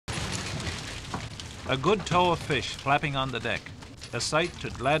A good tow of fish flapping on the deck, a sight to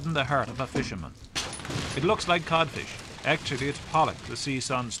gladden the heart of a fisherman. It looks like codfish. Actually, it's pollock the Sea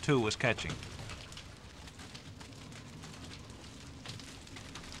Suns 2 was catching.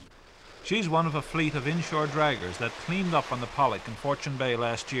 She's one of a fleet of inshore draggers that cleaned up on the Pollock in Fortune Bay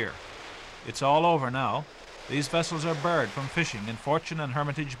last year. It's all over now. These vessels are barred from fishing in Fortune and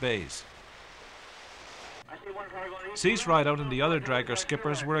Hermitage Bays. Cec Rideout and the other dragger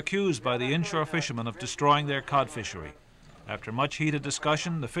skippers were accused by the inshore fishermen of destroying their cod fishery. After much heated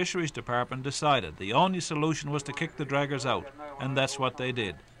discussion, the Fisheries Department decided the only solution was to kick the draggers out, and that's what they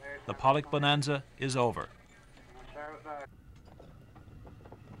did. The Pollock bonanza is over.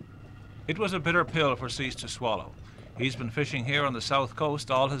 It was a bitter pill for Cec to swallow. He's been fishing here on the south coast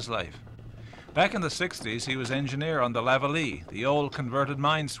all his life. Back in the 60s, he was engineer on the Lavallee, the old converted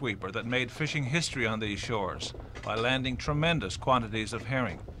minesweeper that made fishing history on these shores by landing tremendous quantities of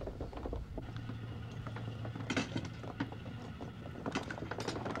herring.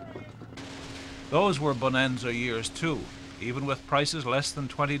 Those were bonanza years too. Even with prices less than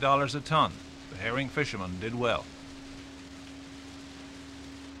 $20 a ton, the herring fishermen did well.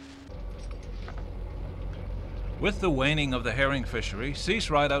 With the waning of the herring fishery, Cec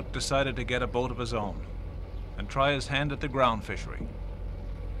Rideout decided to get a boat of his own and try his hand at the ground fishery.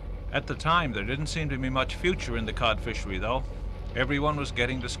 At the time, there didn't seem to be much future in the cod fishery, though. Everyone was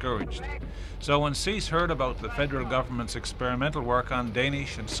getting discouraged. So when Cec heard about the federal government's experimental work on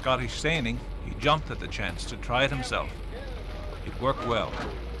Danish and Scottish seining, he jumped at the chance to try it himself. It worked well.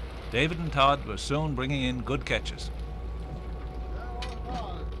 David and Todd were soon bringing in good catches.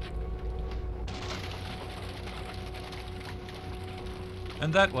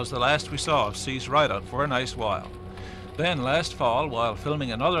 And that was the last we saw of Cec Rideout for a nice while. Then last fall, while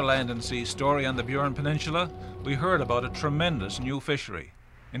filming another Land and Sea story on the Burin Peninsula, we heard about a tremendous new fishery.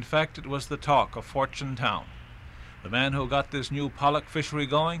 In fact, it was the talk of Fortune Town. The man who got this new Pollock fishery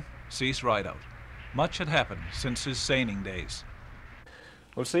going, Cec Rideout. Much had happened since his seining days.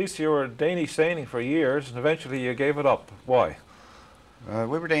 Well, Cec, you were Danish seining for years, and eventually you gave it up. Why?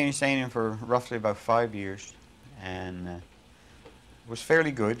 We were Danish seining for roughly about 5 years, and it was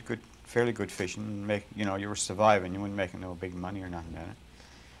fairly good, fairly good fishing. You know, you were surviving. You weren't making no big money or nothing at it.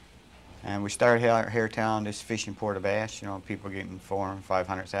 And we started here town, this fishing port of bass. You know, people getting 400,000 and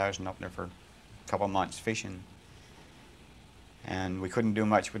 500,000 up there for a couple of months fishing. And we couldn't do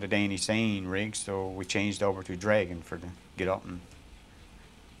much with the Danish seine rig, so we changed over to dragging to get up and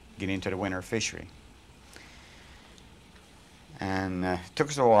get into the winter fishery. And it took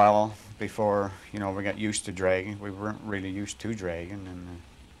us a while before, you know, we got used to dragging. We weren't really used to dragging, and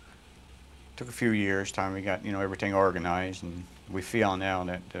it took a few years time we got, you know, everything organized, and we feel now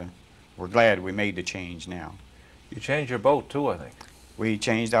that we're glad we made the change now. You changed your boat too, I think. We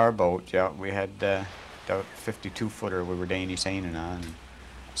changed our boat, yeah. We had the 52-footer we were Danish seining on, and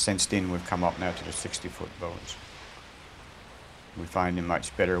since then we've come up now to the 60-foot boats. We find them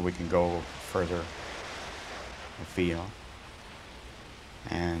much better. We can go further afield.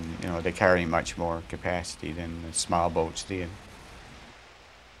 And, you know, they carry much more capacity than the small boats did.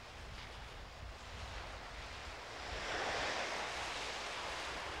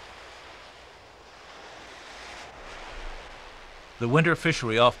 The winter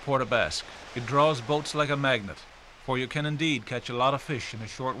fishery off Port aux Basques. It draws boats like a magnet, for you can indeed catch a lot of fish in a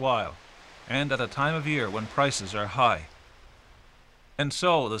short while, and at a time of year when prices are high. And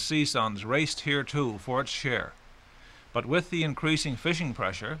so the Sea Suns raced here too for its share. But with the increasing fishing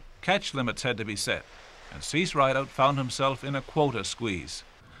pressure, catch limits had to be set, and Cec Rideout found himself in a quota squeeze,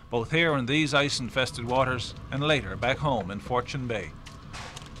 both here in these ice-infested waters and later back home in Fortune Bay.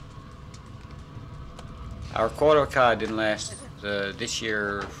 Our quota cod didn't last. This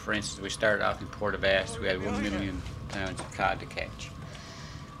year, for instance, we started off in Port aux Basques. We had 1 million pounds of cod to catch,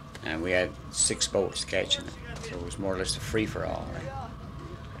 and we had 6 boats catching it, so it was more or less a free-for-all.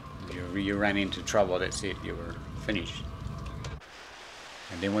 Right? You ran into trouble, that's it, you were finished.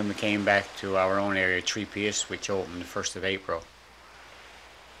 And then when we came back to our own area, Three Piece, which opened the 1st of April,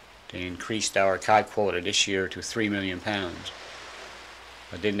 they increased our cod quota this year to 3 million pounds.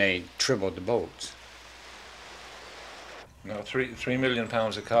 But then they tripled the boats. Now, 3 million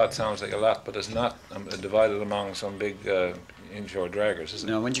pounds of cod sounds like a lot, but it's not divided among some big inshore draggers, is it?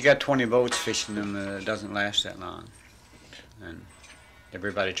 No, when you got 20 boats fishing them, it doesn't last that long. And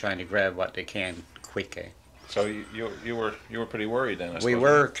everybody trying to grab what they can quick. Eh? So you were pretty worried then, I suppose. We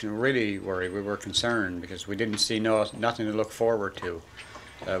were really worried. We were concerned because we didn't see nothing to look forward to.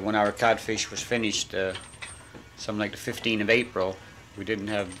 When our codfish was finished, something like the 15th of April,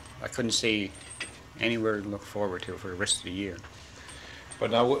 I couldn't see anywhere to look forward to for the rest of the year. But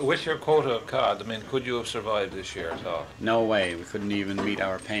now, with your quota of cod, I mean, could you have survived this year at all? No way. We couldn't even meet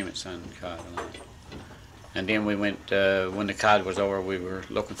our payments on cod alone. And then we went, when the cod was over, we were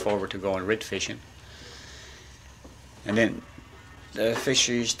looking forward to going rid fishing. And then the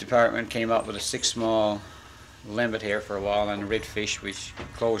fisheries department came up with a 6 small limit here for a while on rid fish, which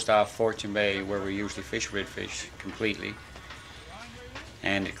closed off Fortune Bay, where we usually fish rid fish, completely.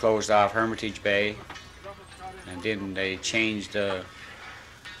 And it closed off Hermitage Bay. And then they changed the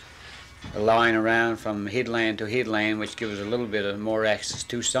line around from headland to headland, which gives us a little bit of more access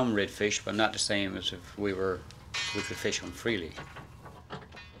to some red fish, but not the same as if we could fish them freely.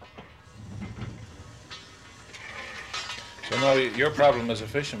 So now your problem as a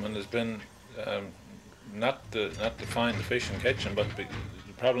fisherman has been not to find the fish and catch them, but the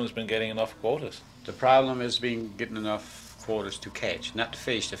problem has been getting enough quotas. The problem is getting enough quotas to catch, not to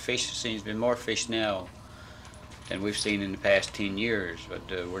fish. The fish seems to be more fish now than we've seen in the past 10 years, but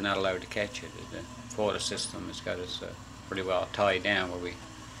we're not allowed to catch it. The quota system has got us pretty well tied down where we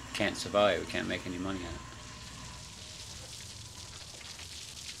can't survive, we can't make any money on it.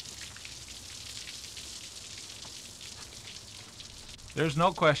 There's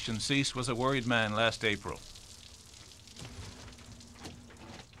no question Cec was a worried man last April.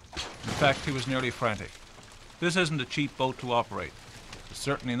 In fact, he was nearly frantic. This isn't a cheap boat to operate. It's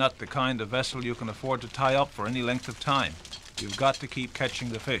certainly not the kind of vessel you can afford to tie up for any length of time. You've got to keep catching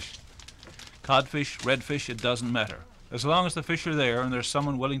the fish. Codfish, redfish, it doesn't matter. As long as the fish are there and there's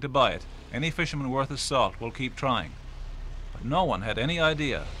someone willing to buy it, any fisherman worth his salt will keep trying. But no one had any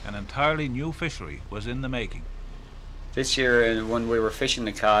idea an entirely new fishery was in the making. This year, when we were fishing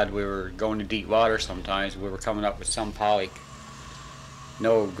the cod, we were going to deep water sometimes. We were coming up with some pollock.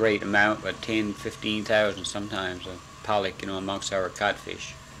 No great amount, but 10, 15,000 sometimes of pollock, amongst our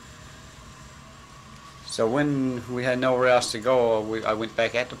codfish. So when we had nowhere else to go, I went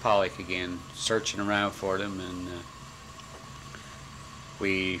back at the pollock again, searching around for them, and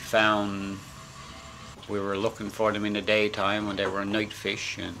we were looking for them in the daytime when they were night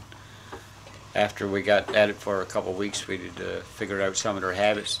fish, and after we got at it for a couple of weeks, we figured out some of their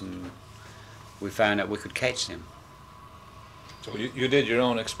habits, and we found that we could catch them. So you did your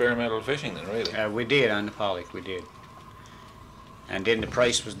own experimental fishing then, really? We did on the pollock, we did. And then the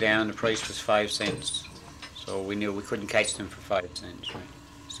price was down, the price was 5 cents. So we knew we couldn't catch them for 5 cents, right?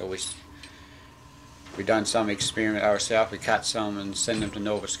 So we done some experiment ourselves. We caught some and sent them to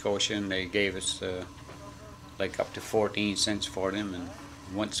Nova Scotia, and they gave us like up to 14 cents for them. And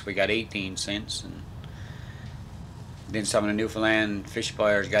once we got 18 cents, and then some of the Newfoundland fish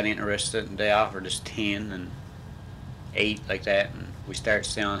buyers got interested, and they offered us 10 and 8 like that, and we started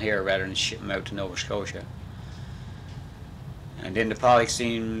selling here rather than ship them out to Nova Scotia. And then the pollock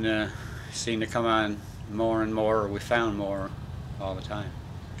seemed to come on more and more. We found more all the time.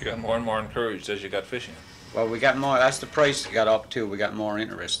 You got more and more encouraged as you got fishing. Well, we got more. That's the price got up too. We got more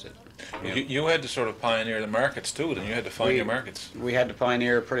interested. You had to sort of pioneer the markets too, then you had to find your markets. We had to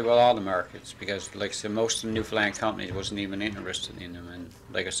pioneer pretty well all the markets, because, like I said, most of the Newfoundland companies wasn't even interested in them. And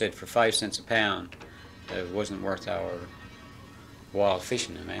like I said, for 5 cents a pound, it wasn't worth our while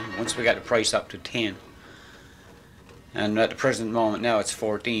fishing them. Once we got the price up to 10, and at the present moment now it's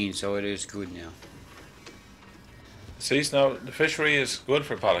 14, so it is good now. See, now the fishery is good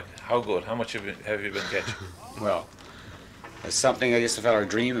for pollock. How good? How much have you been catching? Well, it's something I used to fella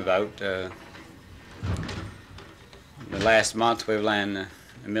dream about. The last month we've landed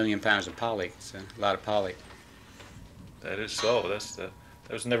 1 million pounds of pollock. It's a lot of pollock. That is so. That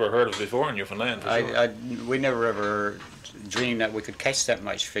was never heard of before in Newfoundland. For sure. We never ever dreamed that we could catch that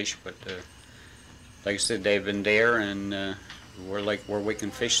much fish, but like I said, they've been there, and we're where we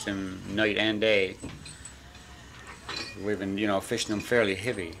can fish them night and day. We've been, fishing them fairly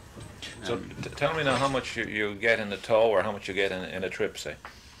heavy. So tell me now how much you get in a tow, or how much you get in a trip, say?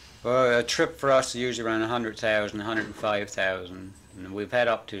 Well, a trip for us is usually around 100,000, 105,000, and we've had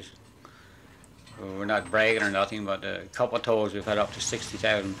up to, we're not bragging or nothing, but a couple of tows we've had up to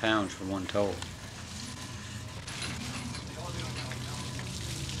 60,000 pounds for one tow.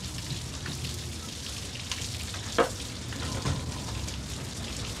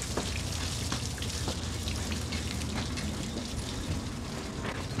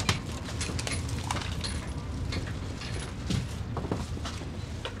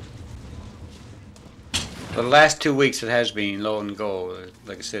 For the last 2 weeks it has been low and go.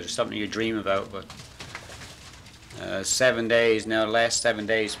 Like I said, it's something you dream about, but 7 days now, the last 7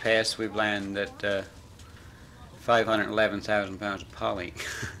 days past, we've landed at 511,000 pounds of pollock.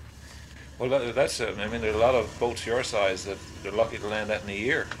 Well, that's I mean, there's a lot of boats your size that they're lucky to land that in a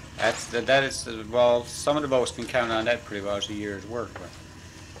year. Well, some of the boats can count on that pretty well as a year's work. But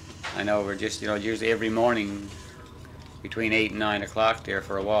I know we're just, usually every morning between 8 and 9 o'clock there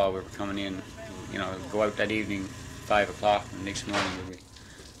for a while we were coming in, go out that evening 5 o'clock, and the next morning we'll be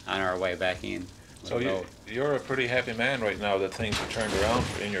on our way back in. So you're a pretty happy man right now that things have turned around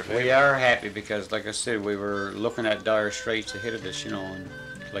in your favor. We are happy because, like I said, we were looking at dire straits ahead of us, and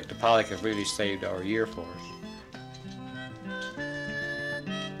like the pollock have really saved our year for us.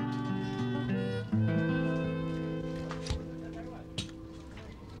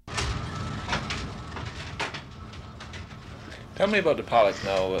 Tell me about the pollock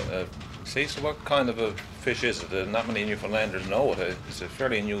now. So what kind of a fish is it? Not many Newfoundlanders know it. It's a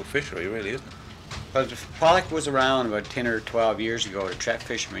fairly new fishery, really, isn't it? Well, the pollock was around about 10 or 12 years ago. The trap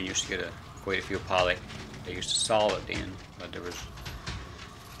fishermen used to get quite a few pollock. They used to solve it then, but there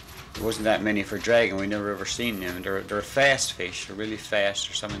wasn't that many for dragging. We never ever seen them. They're a fast fish. They're really fast.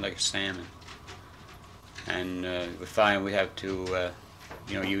 They're something like a salmon. And we find we have to,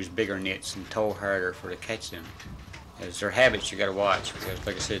 use bigger nets and tow harder to catch them. As their habits you got to watch, because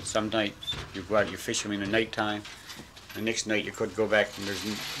like I said, some nights you go out, you fish them in the night time. The next night you could go back and there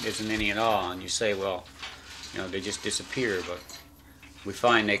isn't any at all, and you say, well, they just disappear. But we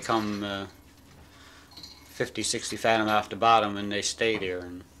find they come 50, 60 fathom off the bottom and they stay there.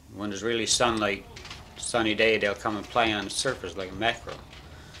 And when there's really sunny day, they'll come and play on the surface like a mackerel.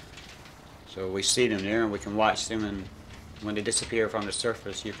 So we see them there and we can watch them, and when they disappear from the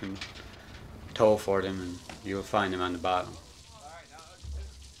surface, you can tow for them and you'll find them on the bottom.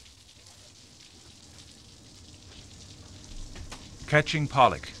 Catching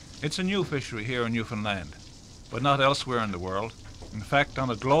pollock. It's a new fishery here in Newfoundland, but not elsewhere in the world. In fact, on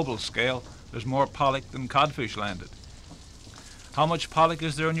a global scale, there's more pollock than codfish landed. How much pollock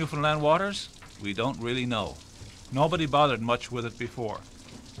is there in Newfoundland waters? We don't really know. Nobody bothered much with it before.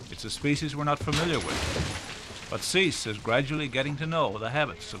 It's a species we're not familiar with. But Cec is gradually getting to know the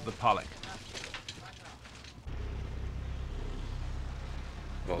habits of the pollock.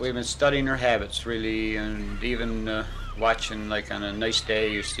 We've been studying their habits, really, and even watching, like on a nice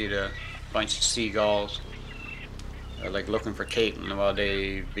day, you see a bunch of seagulls, like looking for cating, while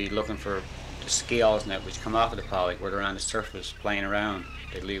they be looking for the scales and that which come off of the pollock where they're on the surface playing around.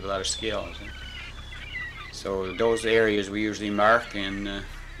 They leave a lot of scales. So those areas we usually mark, and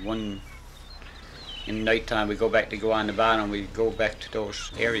in the nighttime we go back to go on the bottom, we go back to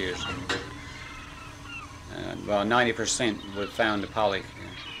those areas. And, well, 90% we've found the pollock,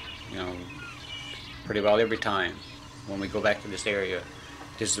 pretty well every time. When we go back to this area,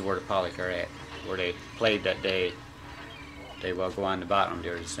 this is where the pollock are at, where they played that day. They will go on the bottom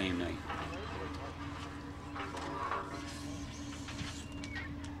there the same night.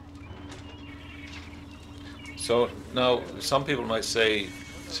 So now, some people might say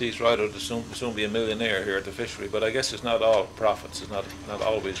Cec Rideout will soon be a millionaire here at the fishery, but I guess it's not all profits. It's not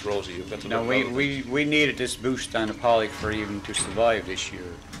always rosy. You've got to no, we needed this boost on the pollock for even to survive this year,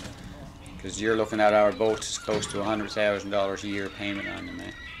 because you're looking at our boats, it's close to $100,000 a year payment on them,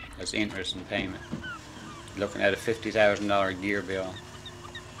 as interest and payment. You're looking at a $50,000 gear bill,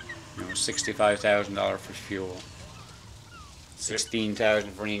 $65,000 for fuel, $16,000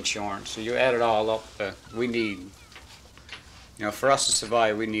 for insurance. So you add it all up, we need. For us to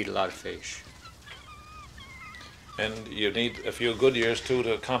survive, we need a lot of fish. And you need a few good years too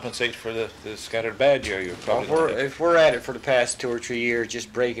to compensate for the scattered bad year. You're probably if we're at it for the past 2 or 3 years,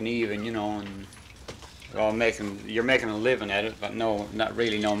 just breaking even, and you're making a living at it, but no, not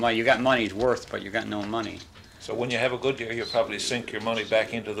really no money. You got money's worth, but you got no money. So when you have a good year, you probably sink your money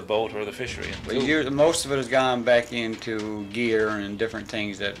back into the boat or the fishery. Most of it has gone back into gear and different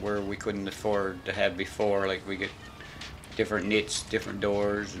things where we couldn't afford to have before, like we get different nets, different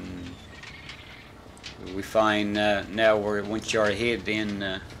doors, and we find now once you're ahead,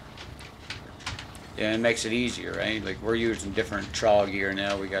 then it makes it easier, right? Like we're using different trawl gear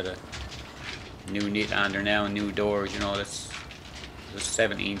now. We got a new net on there now and new doors. That's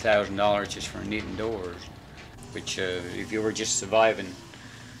 $17,000 just for netting doors, which if you were just surviving,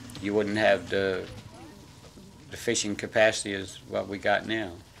 you wouldn't have the fishing capacity as what we got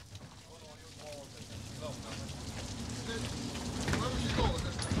now.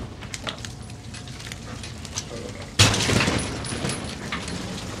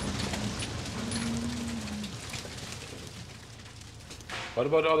 What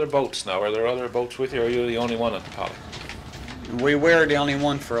about other boats now? Are there other boats with you, or are you the only one at the pollock? We were the only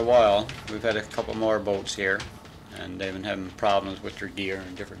one for a while. We've had a couple more boats here, and they've been having problems with their gear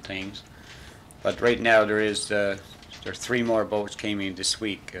and different things. But right now there are 3 more boats came in this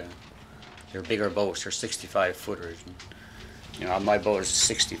week. They're bigger boats. They're 65-footers. My boat is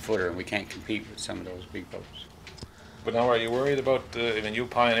a 60-footer, and we can't compete with some of those big boats. But now, are you worried about, I mean, you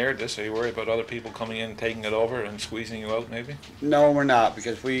pioneered this, are you worried about other people coming in, taking it over and squeezing you out maybe? No, we're not,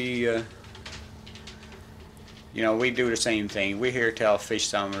 because we, you know, we do the same thing. We're here to tell fish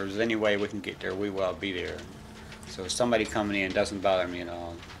summers, any way we can get there, we will be there. So if somebody coming in doesn't bother me at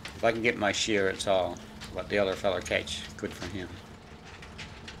all. If I can get my share, it's all what the other fella catch, good for him.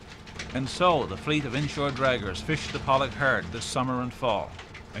 And so the fleet of inshore draggers fished the pollock hard this summer and fall.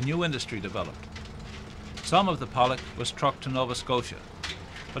 A new industry developed. Some of the pollock was trucked to Nova Scotia,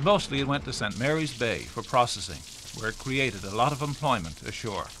 but mostly it went to St. Mary's Bay for processing, where it created a lot of employment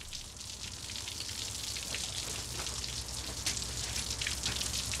ashore.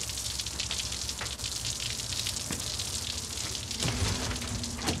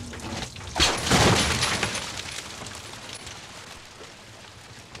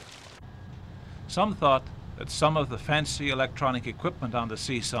 Some thought that some of the fancy electronic equipment on the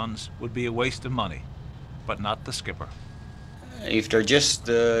Sea Suns would be a waste of money, but not the skipper. If they're just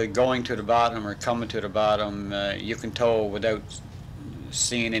going to the bottom or coming to the bottom, you can tow without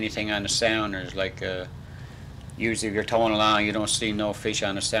seeing anything on the sounders. Like usually if you're towing along, you don't see no fish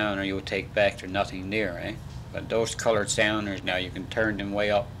on the sounder, you would take back to nothing there, eh? But those colored sounders now, you can turn them way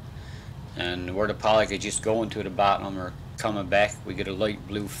up, and where the pollock is just going to the bottom or coming back, we get a light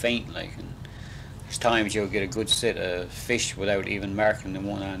blue faint like. And there's times you'll get a good set of fish without even marking the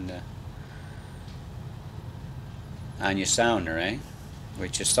one on your sounder, eh?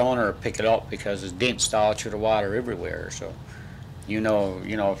 Which the sonar will pick it up because it's dents all through the water everywhere. So you know,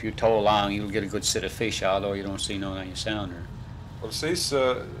 if you tow along, you'll get a good set of fish, although you don't see none on your sounder. Well, see,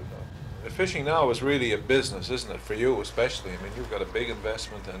 fishing now is really a business, isn't it, for you especially? I mean, you've got a big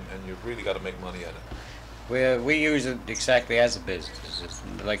investment and you've really got to make money at it. Well, we use it exactly as a business. It's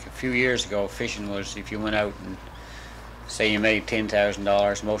like a few years ago, fishing was, if you went out and say you made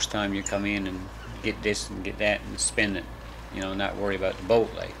 $10,000, most of the time you come in and get this and get that and spend it, you know, not worry about the boat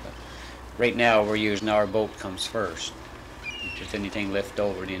like. But right now we're using our boat comes first. If there's anything left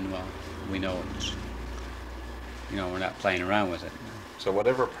over, then well, we know it's, you know, we're not playing around with it. So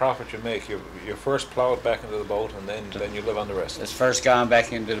whatever profit you make, you first plow it back into the boat, and then you live on the rest. It's first gone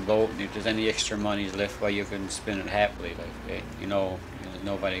back into the boat, and if there's any extra money left, well, you can spend it happily. Like, you know, there's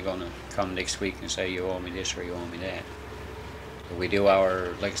nobody gonna come next week and say you owe me this or you owe me that. So we do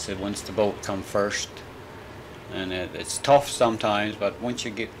our, like I said, once the boat come first, and it's tough sometimes, but once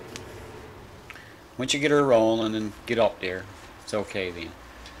you get her rolling and get up there, it's okay then.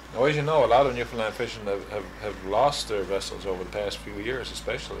 Now, as you know, a lot of Newfoundland fishing have lost their vessels over the past few years,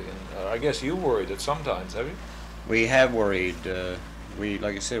 especially. And I guess you worried it sometimes, have you? We have worried.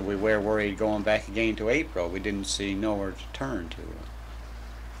 Like I said, we were worried going back again to April. We didn't see nowhere to turn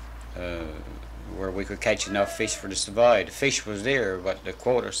to, where we could catch enough fish for to survive. The fish was there, but the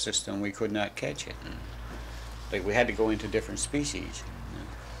quota system, we could not catch it. Like, we had to go into different species.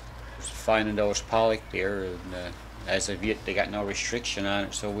 Just finding those pollock there, and as of yet, they got no restriction on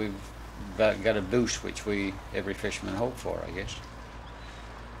it, so we've got a boost, which every fisherman hope for, I guess.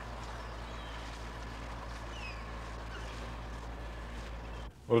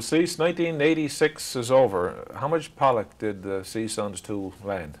 Well, see, 1986 is over. How much pollock did the Sea Suns 2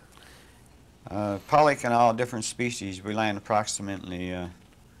 land? Pollock and all different species, we land approximately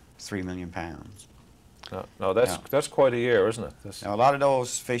 3 million pounds. No, that's quite a year, isn't it? Now, a lot of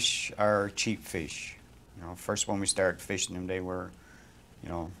those fish are cheap fish. You know, first when we started fishing them, they were, you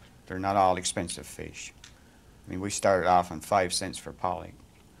know, they're not all expensive fish. I mean, we started off on 5 cents for pollock,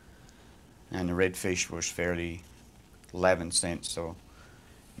 and the redfish was fairly 11 cents. So,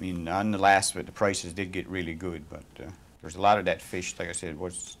 I mean, on the last bit, the prices did get really good, but there's a lot of that fish, like I said,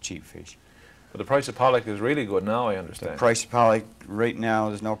 was cheap fish. But the price of pollock is really good now, I understand. The price of pollock right now,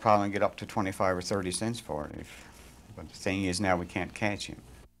 there's no problem to get up to 25 or 30 cents for it. But the thing is now we can't catch him.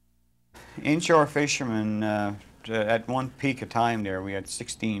 Inshore fishermen, at one peak of time there, we had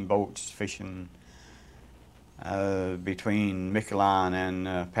 16 boats fishing between Miquelon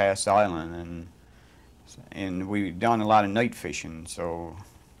and Pass Island, and we done a lot of night fishing, so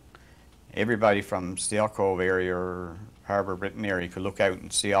everybody from Steel Cove area or Harbour Britain area could look out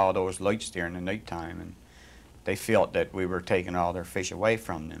and see all those lights there in the night time, and they felt that we were taking all their fish away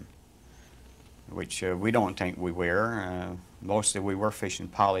from them, which we don't think we were. Mostly we were fishing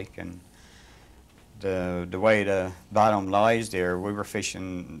pollock, and the way the bottom lies there, we were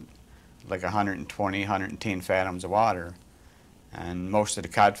fishing like 120, 110 fathoms of water, and most of the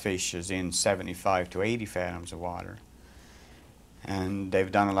codfish is in 75 to 80 fathoms of water. And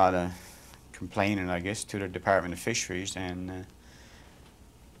they've done a lot of complaining, I guess, to the Department of Fisheries, and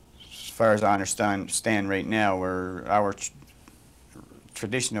as far as I understand right now, our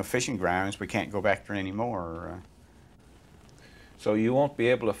traditional fishing grounds, we can't go back there anymore. So you won't be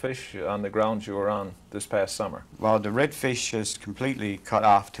able to fish on the grounds you were on this past summer? Well, the redfish is completely cut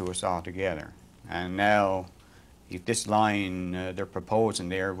off to us altogether. And now, if this line they're proposing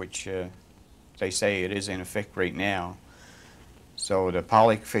there, which they say it is in effect right now, so the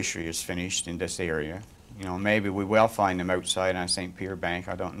Pollock Fishery is finished in this area. You know, maybe we will find them outside on St. Pierre Bank,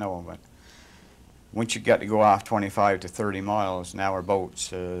 I don't know, but once you got to go off 25 to 30 miles an hour boats,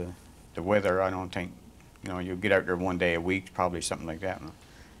 the weather, I don't think, you know, you'll get out there one day a week, probably something like that.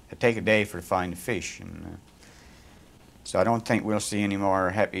 It'd take a day to find the fish, and so I don't think we'll see any more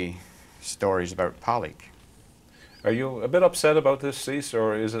happy stories about pollock. Are you a bit upset about this cease,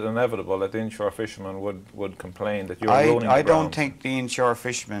 or is it inevitable that the inshore fishermen would complain that you're ruining the I don't grounds? think the inshore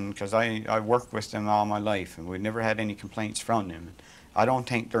fishermen, because I worked with them all my life, and we've never had any complaints from them. I don't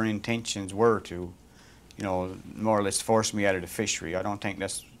think their intentions were to, you know, more or less force me out of the fishery. I don't think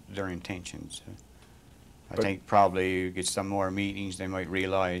that's their intentions. I think probably you get some more meetings, they might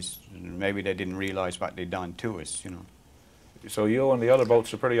realize, maybe they didn't realize what they'd done to us, you know. So you and the other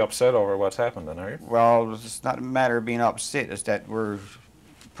boats are pretty upset over what's happened then, are you? Well, it's not a matter of being upset, it's that we're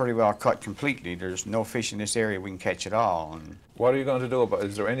pretty well cut completely. There's no fish in this area we can catch at all. And what are you going to do about it?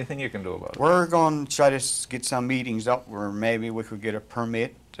 Is there anything you can do about it? we're going to try to get some meetings up where maybe we could get a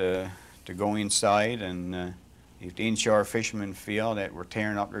permit to go inside, and if the inshore fishermen feel that we're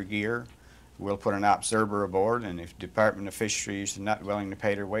tearing up their gear, we'll put an observer aboard, and if the Department of Fisheries is not willing to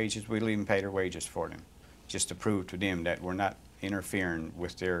pay their wages, we'll even pay their wages for them, just to prove to them that we're not interfering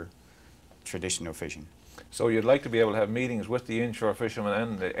with their traditional fishing. So you'd like to be able to have meetings with the inshore fishermen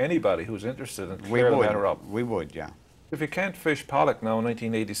and anybody who's interested in clearing the matter up? We would, yeah. If you can't fish pollock now in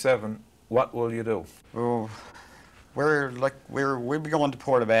 1987, what will you do? Well, we'll be going to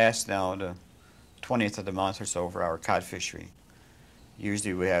Port of Bass now the 20th of the month or so for our cod fishery.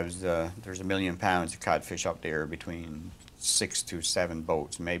 Usually we have, there's 1 million pounds of codfish up there between 6 to 7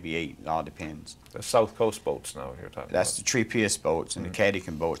 boats, maybe 8, it all depends. The South Coast boats now you're talking That's about. the Treepius boats, and the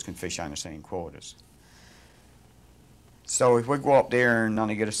Cadican boats can fish on the same quotas. So if we go up there and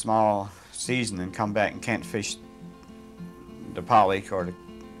only get a small season and come back and can't fish the pollock or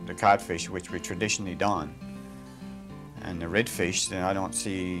the codfish, which we traditionally done, and the redfish, then I don't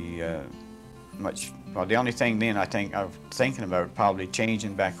see much. Well, the only thing then I think I'm thinking about probably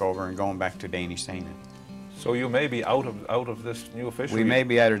changing back over and going back to Danish seine. So you may be out of this new fishery? We may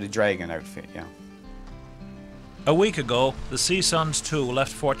be out of the dragon outfit, yeah. A week ago, the Sea Suns 2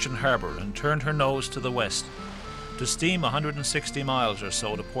 left Fortune Harbour and turned her nose to the west to steam 160 miles or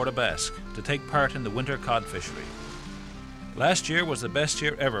so to Port of Basque to take part in the winter cod fishery. Last year was the best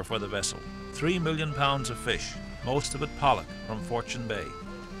year ever for the vessel. 3 million pounds of fish, most of it pollock from Fortune Bay.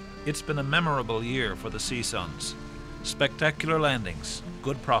 It's been a memorable year for the Sea Suns. Spectacular landings,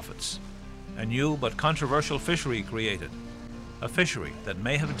 good profits. A new but controversial fishery created. A fishery that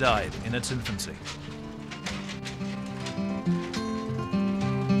may have died in its infancy.